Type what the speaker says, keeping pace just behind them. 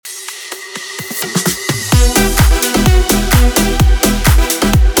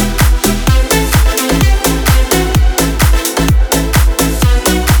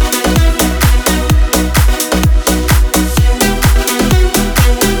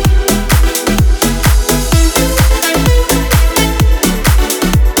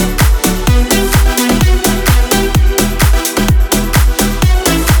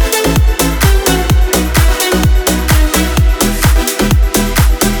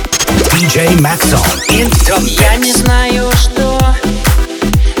DJ Makson in the mix. Я не знаю, что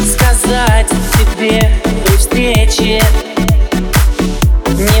сказать тебе при встрече.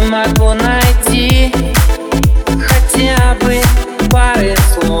 Не могу найти хотя бы пары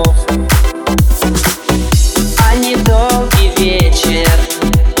слов. А недолгий вечер,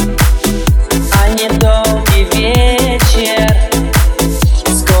 а недолгий вечер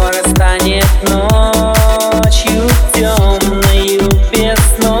скоро станет ночью темною без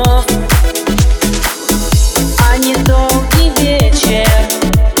снов. А недолгий вечер,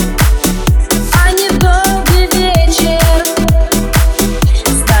 а недолгий вечер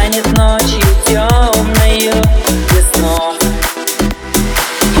станет ночью темною без снов.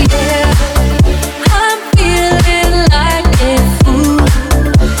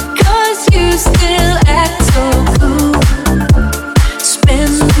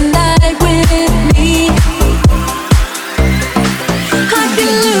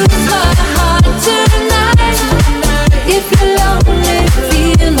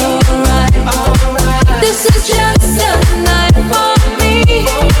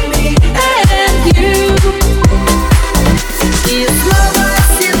 И снова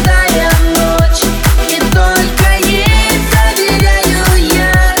седая ночь, и только ей доверяю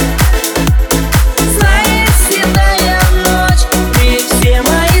я. Знает седая ночь, ты все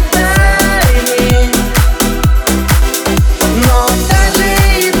мои тайны. Но даже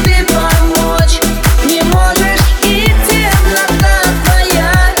и ты помочь не можешь, и темнота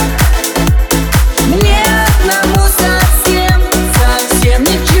твоя мне одному совсем, совсем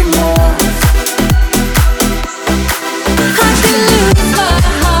ни к чему.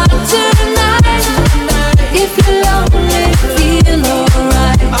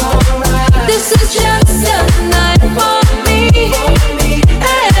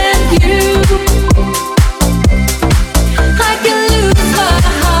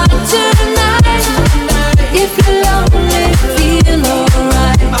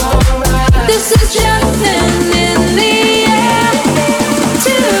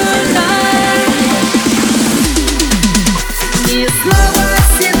 И снова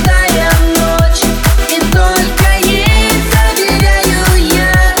седая ночь, и только ей доверяю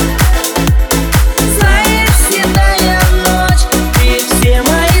я. Знает седая ночь, ты все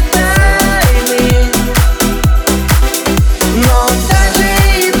мои тайны. Но даже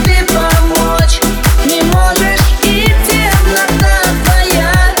и ты помочь не можешь, и темнота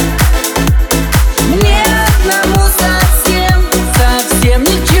твоя мне одному совсем, совсем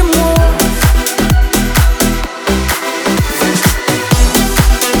ни к чему.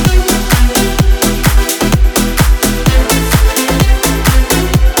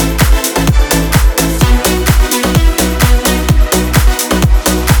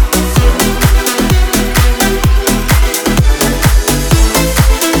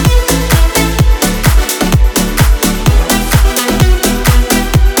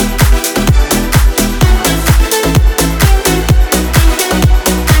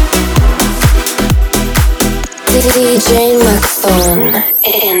 DJ Makson.